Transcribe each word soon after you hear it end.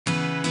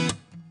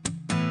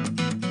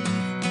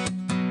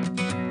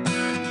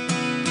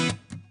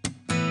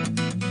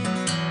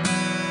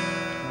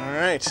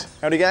right,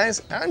 howdy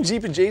guys, I'm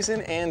Jeep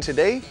Jason, and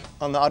today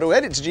on the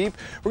AutoEdits Jeep,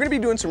 we're gonna be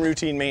doing some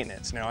routine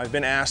maintenance. Now I've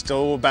been asked,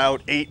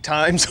 about 8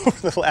 times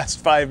over the last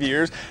 5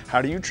 years,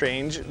 how do you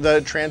change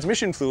the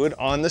transmission fluid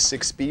on the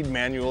 6-speed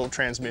manual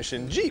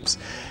transmission Jeeps?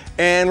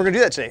 And we're gonna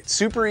do that today. It's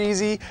super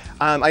easy.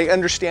 I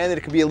understand that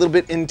it can be a little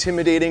bit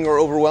intimidating or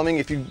overwhelming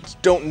if you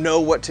don't know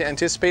what to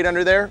anticipate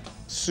under there.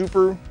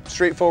 Super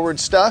straightforward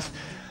stuff.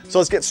 So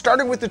let's get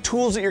started with the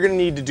tools that you're gonna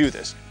need to do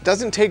this. It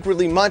doesn't take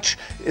really much.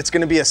 It's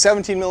gonna be a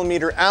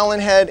 17mm Allen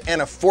head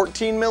and a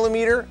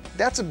 14mm.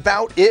 That's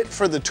about it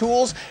for the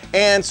tools.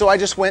 And so I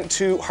just went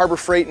to Harbor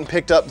Freight and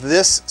picked up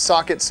this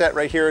socket set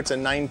right here. It's a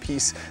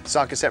 9-piece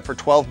socket set for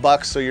 12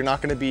 bucks, so you're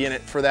not gonna be in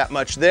it for that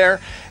much there.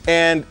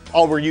 And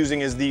all we're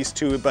using is these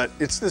two, but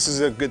this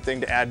is a good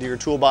thing to add to your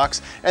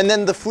toolbox. And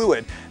then the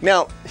fluid.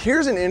 Now,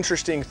 here's an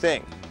interesting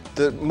thing.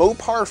 The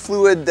Mopar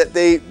fluid that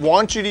they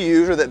want you to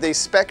use, or that they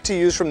spec to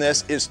use from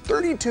this, is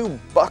 32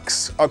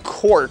 bucks a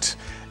quart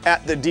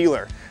at the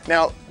dealer.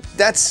 Now,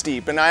 that's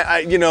steep, and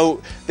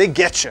they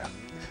get you.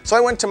 So I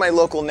went to my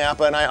local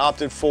Napa and I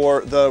opted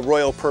for the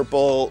Royal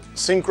Purple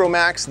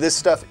Synchromax. This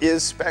stuff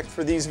is spec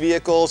for these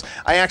vehicles.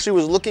 I actually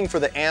was looking for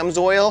the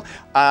Amsoil.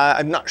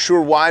 I'm not sure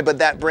why, but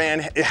that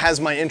brand, it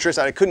has my interest.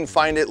 I couldn't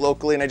find it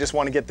locally and I just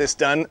want to get this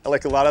done.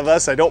 Like a lot of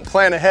us, I don't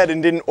plan ahead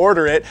and didn't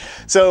order it.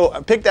 So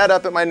I picked that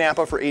up at my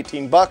Napa for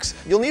 18 bucks.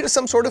 You'll need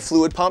some sort of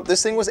fluid pump.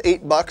 This thing was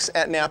 8 bucks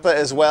at Napa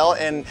as well.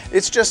 And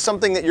it's just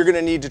something that you're gonna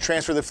need to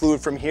transfer the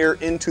fluid from here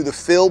into the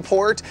fill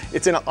port.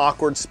 It's in an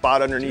awkward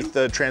spot underneath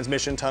the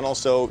transmission tunnel,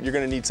 so you're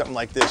gonna need something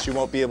like this. You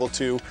won't be able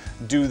to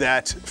do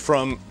that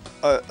from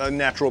a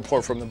natural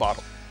pour from the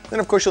bottle. Then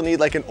of course you'll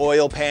need like an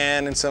oil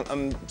pan and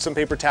some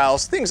paper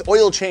towels, things,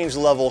 oil change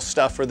level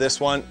stuff for this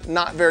one.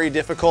 Not very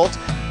difficult.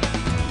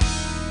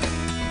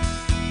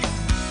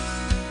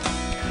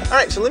 All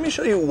right, so let me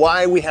show you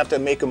why we have to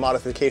make a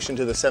modification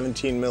to the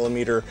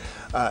 17mm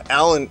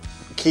Allen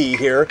key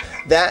here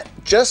that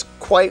just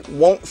quite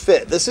won't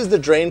fit. This is the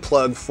drain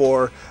plug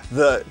for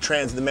the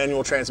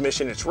manual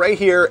transmission. It's right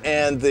here,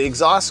 and the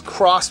exhaust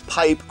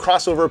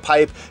crossover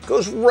pipe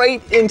goes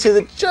right into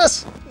the,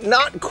 just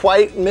not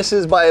quite,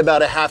 misses by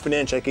about a ½ an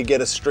inch. I could get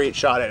a straight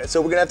shot at it.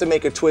 So we're gonna have to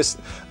make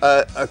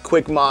a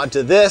quick mod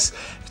to this.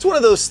 It's one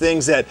of those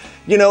things that,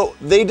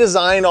 they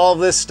design all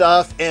this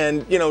stuff,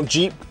 and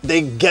Jeep,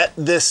 they get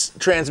this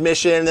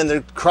transmission, and then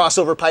the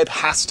crossover pipe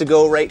has to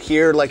go right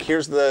here. Like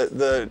here's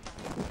the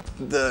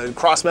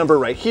cross member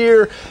right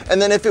here,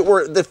 and then if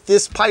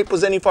this pipe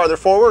was any farther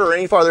forward or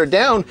any farther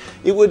down,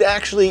 it would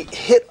actually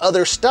hit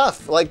other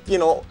stuff. Like,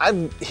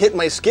 I've hit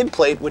my skid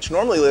plate, which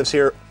normally lives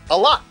here, a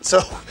lot.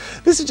 So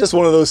this is just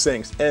one of those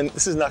things, and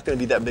this is not going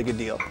to be that big a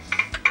deal.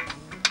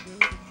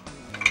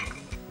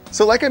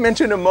 So like I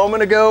mentioned a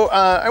moment ago,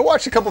 I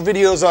watched a couple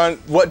videos on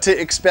what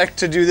to expect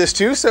to do this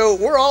to, so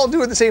we're all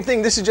doing the same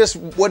thing. This is just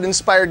what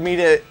inspired me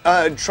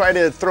to try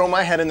to throw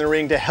my head in the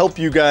ring to help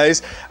you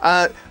guys.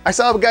 I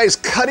saw guys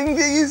cutting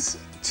these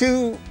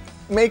to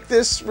make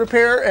this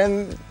repair,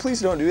 and please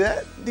don't do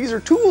that. These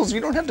are tools.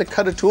 You don't have to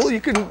cut a tool.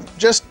 You can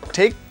just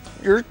take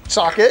your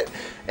socket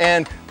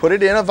and put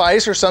it in a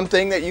vise or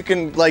something that you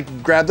can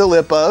like grab the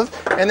lip of,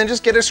 and then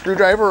just get a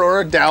screwdriver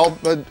or a dowel,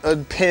 a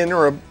pin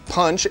or a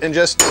punch, and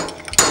just,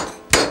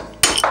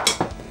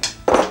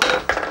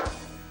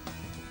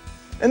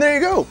 and there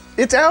you go,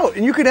 it's out.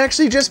 And you can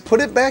actually just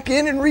put it back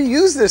in and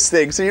reuse this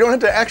thing, so you don't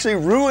have to actually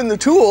ruin the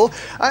tool.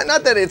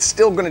 Not that it's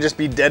still gonna just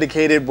be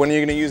dedicated when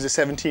you're gonna use a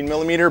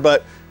 17mm,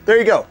 but there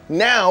you go.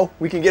 Now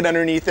we can get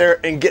underneath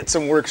there and get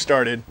some work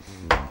started.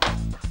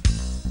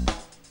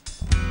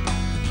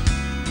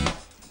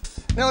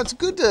 Now it's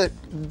good to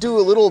do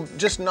a little,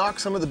 just knock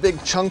some of the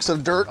big chunks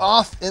of dirt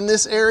off in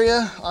this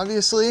area,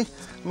 obviously.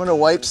 I'm gonna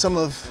wipe some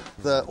of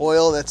the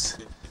oil that's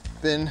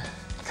been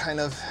kind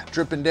of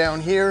dripping down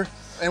here.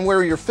 And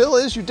where your fill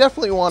is, you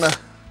definitely want to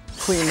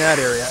clean that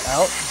area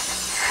out.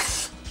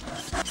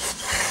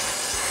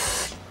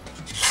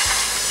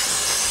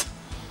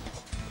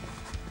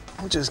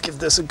 We'll just give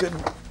this a good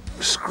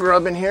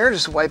scrub in here,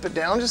 just wipe it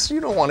down, just so you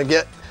don't want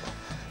to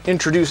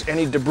introduce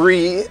any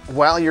debris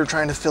while you're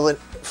trying to fill it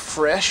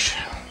fresh.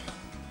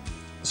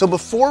 So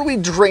before we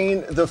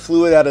drain the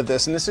fluid out of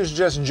this, and this is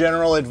just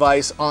general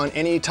advice on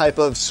any type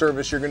of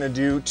service you're gonna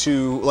do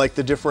to like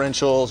the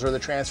differentials or the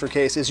transfer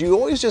cases, you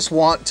always just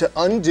want to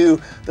undo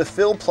the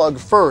fill plug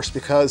first,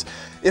 because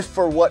if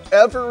for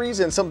whatever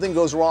reason something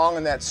goes wrong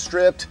and that's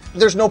stripped,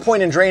 there's no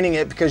point in draining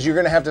it, because you're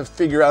gonna have to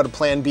figure out a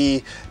plan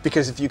B,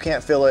 because if you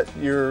can't fill it,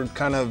 you're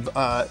kind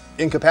of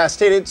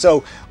incapacitated.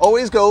 So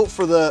always go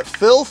for the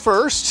fill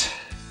first.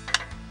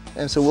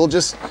 And so we'll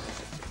just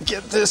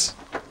get this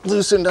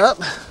loosened up.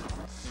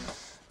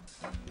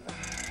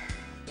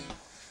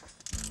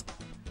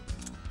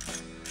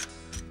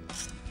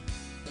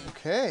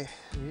 Okay,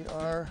 we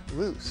are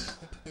loose.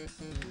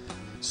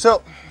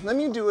 So let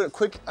me do a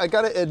quick, I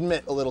gotta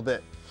admit a little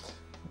bit.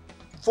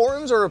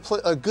 Forums are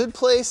a good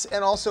place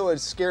and also a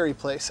scary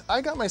place. I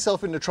got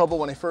myself into trouble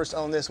when I first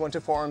owned this, went to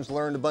forums,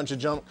 learned a bunch of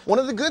junk. One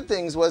of the good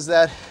things was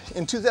that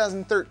in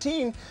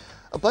 2013,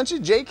 a bunch of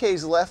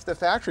JKs left the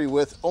factory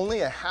with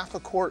only a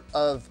 ½ quart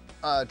of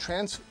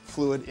trans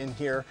fluid in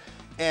here,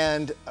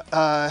 and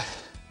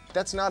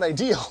that's not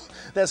ideal.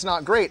 That's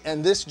not great,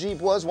 and this Jeep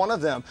was one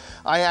of them.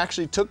 I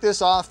actually took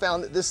this off,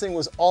 found that this thing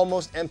was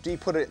almost empty,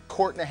 put a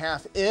quart and a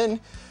half in,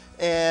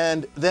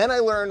 and then I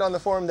learned on the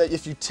forum that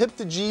if you tip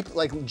the Jeep,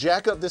 like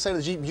jack up this side of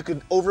the Jeep, you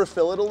could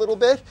overfill it a little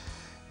bit.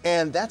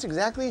 And that's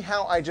exactly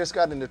how I just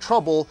got into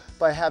trouble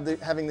by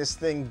having this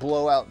thing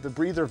blow out the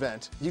breather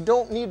vent. You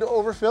don't need to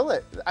overfill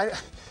it.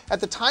 At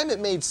the time it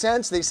made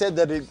sense. They said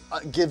that it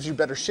gives you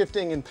better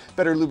shifting and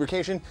better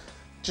lubrication.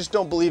 Just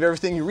don't believe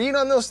everything you read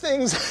on those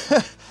things.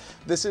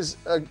 This is,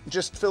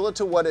 just fill it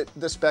to what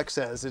the spec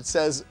says. It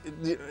says,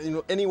 you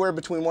know, anywhere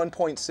between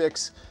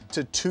 1.6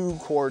 to 2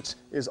 quarts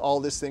is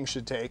all this thing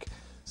should take.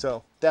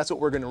 So that's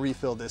what we're gonna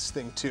refill this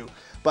thing to.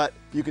 But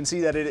you can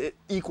see that it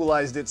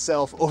equalized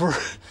itself over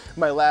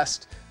my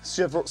last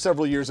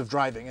several years of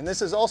driving. And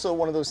this is also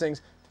one of those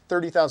things,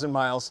 30,000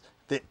 miles,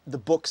 that the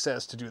book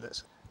says to do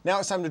this. Now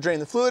it's time to drain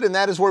the fluid, and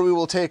that is where we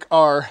will take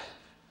our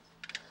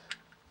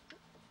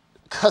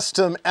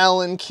custom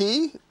Allen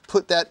key,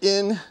 put that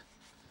in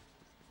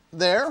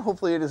there.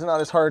 Hopefully it is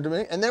not as hard to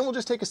make. And then we'll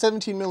just take a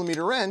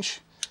 17mm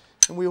wrench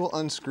and we will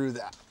unscrew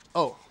that.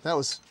 Oh, that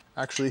was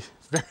actually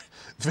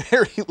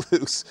very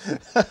loose.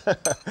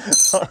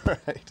 All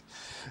right,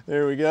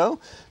 there we go.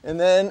 And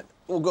then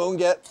we'll go and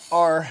get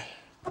our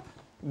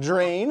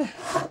drain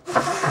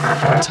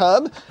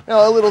tub.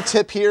 Now, a little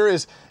tip here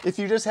is if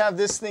you just have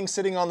this thing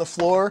sitting on the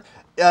floor,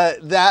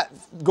 that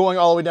going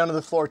all the way down to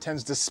the floor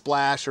tends to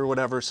splash or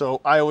whatever.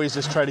 So I always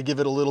just try to give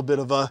it a little bit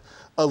of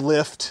a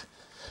lift.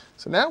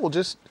 So now we'll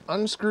just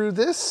unscrew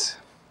this.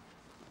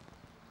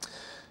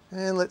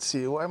 And let's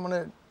see, well, I'm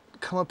gonna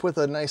come up with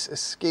a nice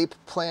escape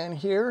plan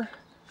here.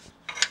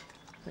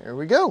 There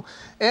we go.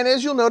 And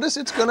as you'll notice,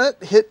 it's gonna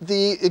hit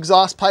the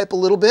exhaust pipe a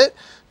little bit,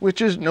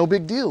 which is no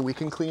big deal. We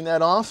can clean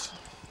that off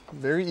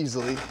very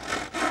easily.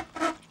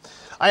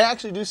 I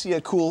actually do see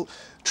a cool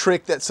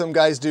trick that some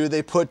guys do.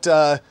 They put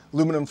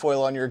aluminum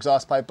foil on your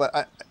exhaust pipe,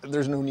 but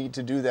there's no need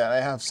to do that.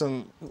 I have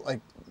some like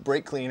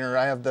brake cleaner.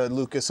 I have the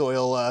Lucas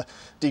Oil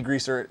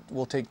degreaser. It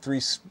will take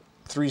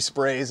three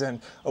sprays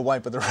and a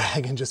wipe with a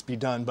rag and just be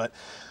done. But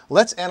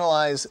let's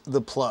analyze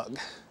the plug.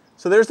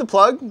 So there's the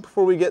plug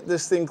before we get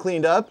this thing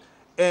cleaned up.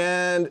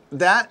 And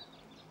that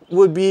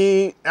would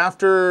be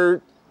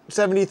after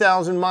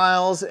 70,000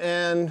 miles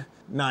and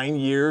 9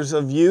 years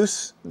of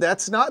use.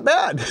 That's not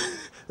bad.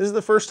 This is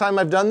the first time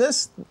I've done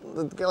this.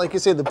 Like I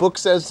say, the book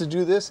says to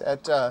do this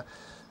at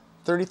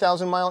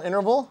 30,000 mile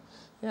interval.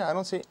 Yeah, I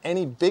don't see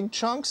any big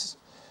chunks.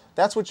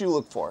 That's what you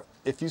look for.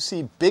 If you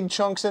see big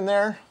chunks in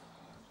there,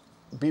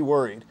 be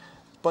worried.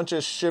 Bunch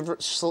of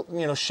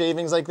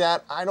shavings like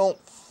that, I don't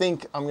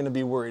think I'm gonna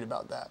be worried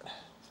about that.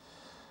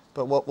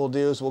 But what we'll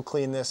do is we'll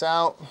clean this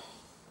out.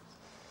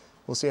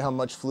 We'll see how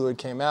much fluid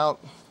came out.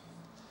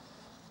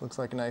 Looks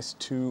like a nice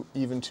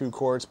even 2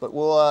 quarts, but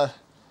we'll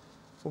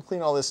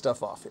clean all this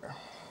stuff off here.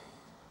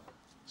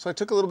 So I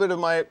took a little bit of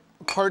my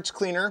parts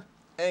cleaner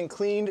and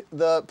cleaned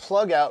the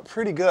plug out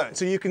pretty good.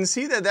 So you can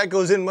see that that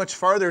goes in much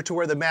farther to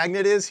where the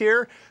magnet is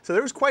here. So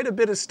there was quite a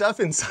bit of stuff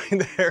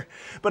inside there.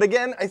 But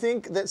again, I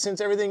think that since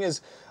everything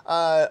is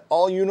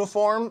all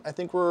uniform, I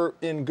think we're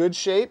in good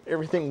shape.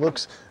 Everything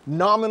looks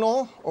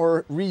nominal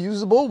or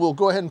reusable. We'll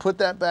go ahead and put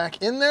that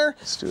back in there.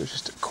 Let's do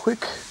just a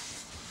quick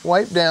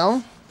wipe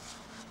down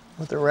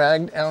with the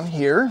rag down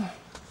here.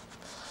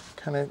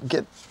 Kind of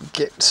get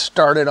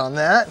started on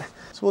that.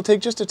 So we'll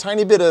take just a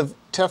tiny bit of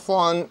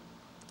Teflon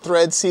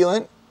thread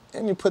sealant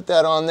and you put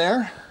that on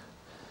there.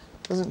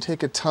 Doesn't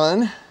take a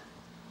ton.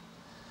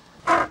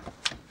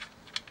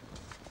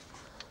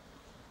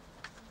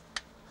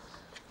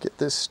 Get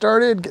this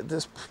started, get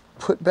this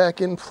put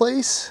back in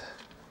place.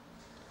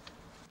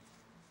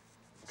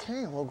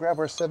 Okay, we'll grab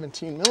our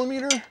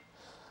 17mm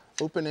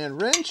open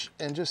end wrench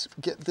and just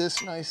get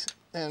this nice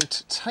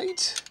and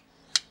tight.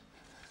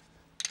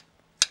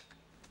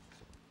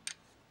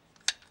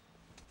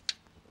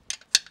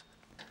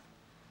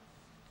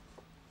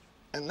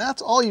 And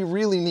that's all you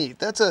really need.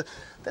 That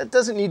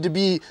doesn't need to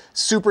be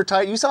super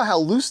tight. You saw how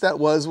loose that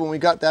was when we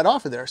got that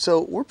off of there.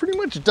 So we're pretty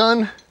much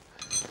done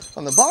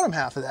on the bottom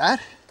half of that.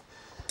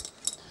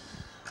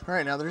 All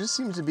right, now there just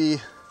seems to be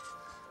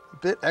a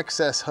bit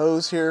excess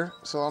hose here.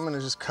 So I'm gonna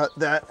just cut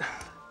that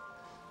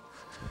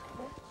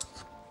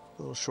a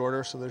little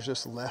shorter so there's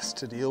just less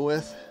to deal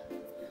with.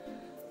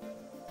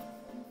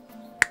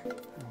 There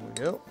we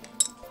go.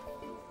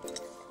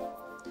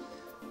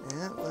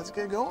 And let's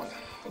get going.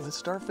 Let's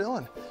start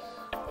filling.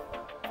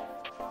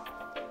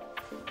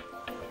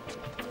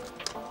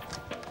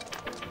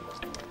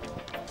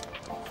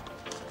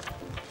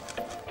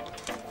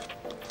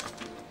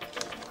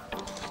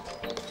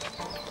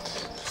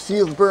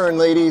 Feel the burn,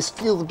 ladies,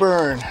 feel the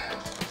burn.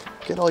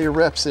 Get all your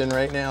reps in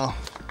right now.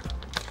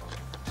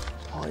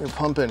 All your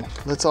pumping.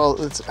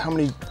 How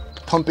many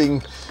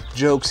pumping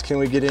jokes can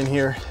we get in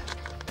here?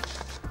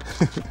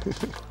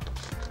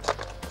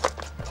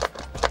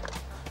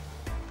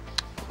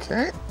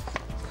 Okay,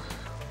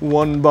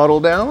 1 bottle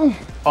down.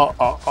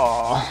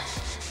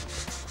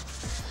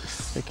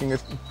 Making a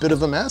bit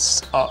of a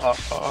mess.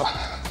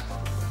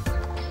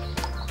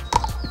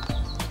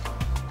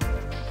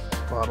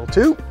 bottle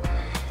 2.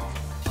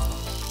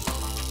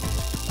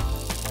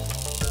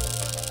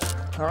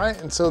 All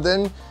right, and so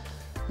then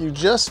you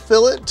just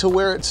fill it to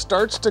where it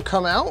starts to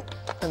come out,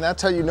 and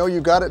that's how you know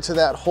you got it to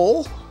that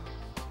hole.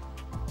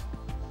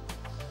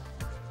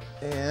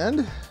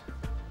 And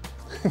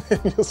then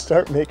you'll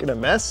start making a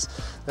mess.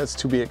 That's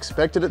to be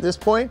expected at this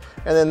point.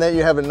 And then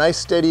you have a nice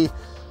steady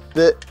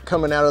bit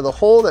coming out of the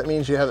hole. That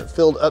means you have it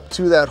filled up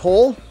to that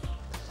hole.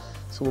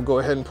 So we'll go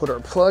ahead and put our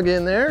plug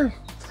in there.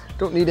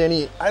 Don't need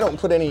any, I don't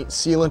put any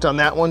sealant on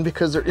that one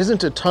because there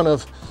isn't a ton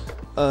of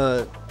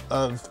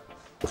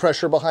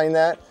pressure behind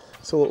that.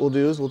 So what we'll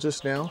do is we'll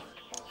just now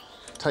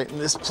tighten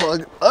this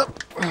plug up.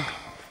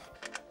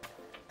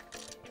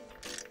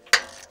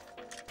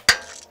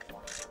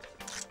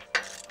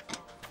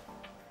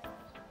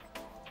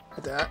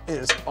 That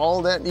is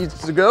all that needs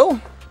to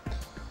go.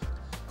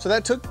 So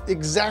that took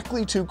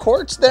exactly 2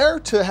 quarts there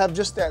to have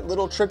just that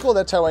little trickle.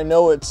 That's how I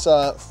know it's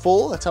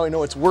full. That's how I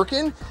know it's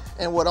working.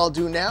 And what I'll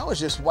do now is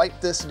just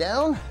wipe this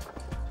down,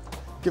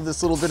 give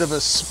this little bit of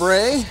a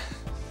spray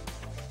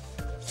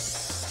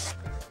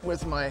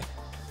with my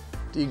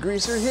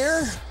degreaser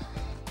here.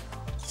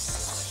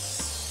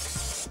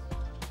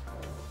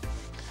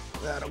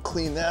 That'll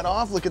clean that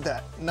off. Look at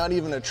that, not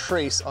even a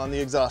trace on the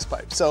exhaust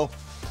pipe. So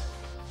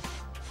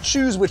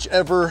choose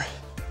whichever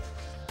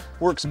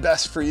works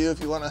best for you.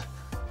 If you want to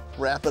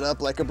wrap it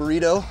up like a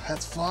burrito,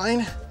 that's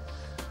fine.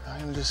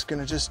 I'm just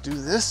gonna do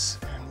this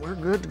and we're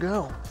good to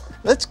go.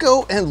 Let's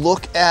go and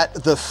look at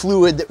the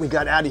fluid that we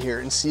got out of here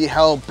and see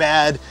how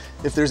bad,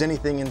 if there's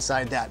anything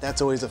inside that.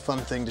 That's always a fun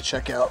thing to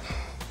check out.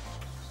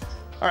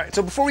 All right,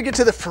 so before we get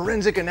to the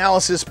forensic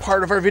analysis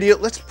part of our video,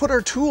 let's put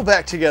our tool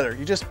back together.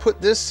 You just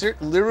put this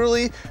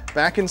literally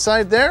back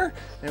inside there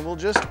and we'll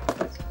just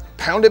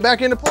pound it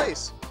back into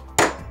place.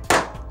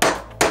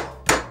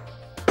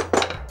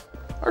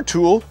 Our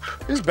tool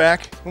is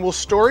back and we'll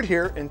store it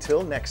here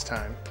until next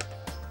time.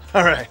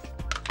 All right.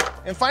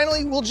 And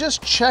finally, we'll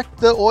just check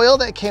the oil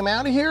that came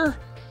out of here,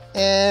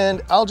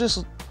 and I'll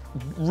just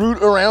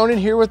root around in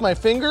here with my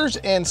fingers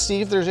and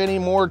see if there's any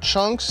more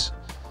chunks,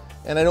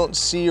 and I don't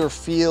see or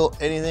feel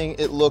anything.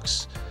 It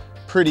looks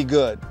pretty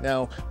good.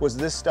 Now, was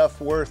this stuff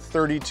worth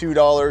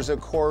 $32 a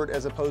quart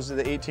as opposed to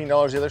the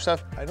 $18 the other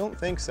stuff? I don't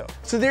think so.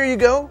 So there you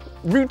go,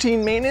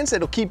 routine maintenance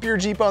that'll keep your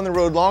Jeep on the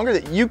road longer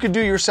that you could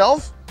do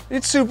yourself.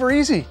 It's super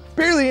easy,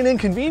 barely an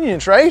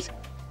inconvenience, right?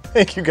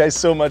 Thank you guys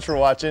so much for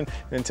watching.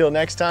 And until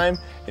next time,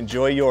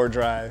 enjoy your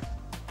drive.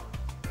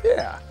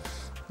 Yeah,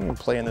 I'm gonna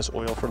play in this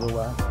oil for a little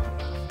while.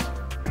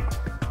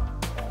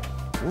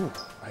 Ooh,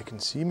 I can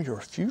see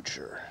your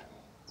future.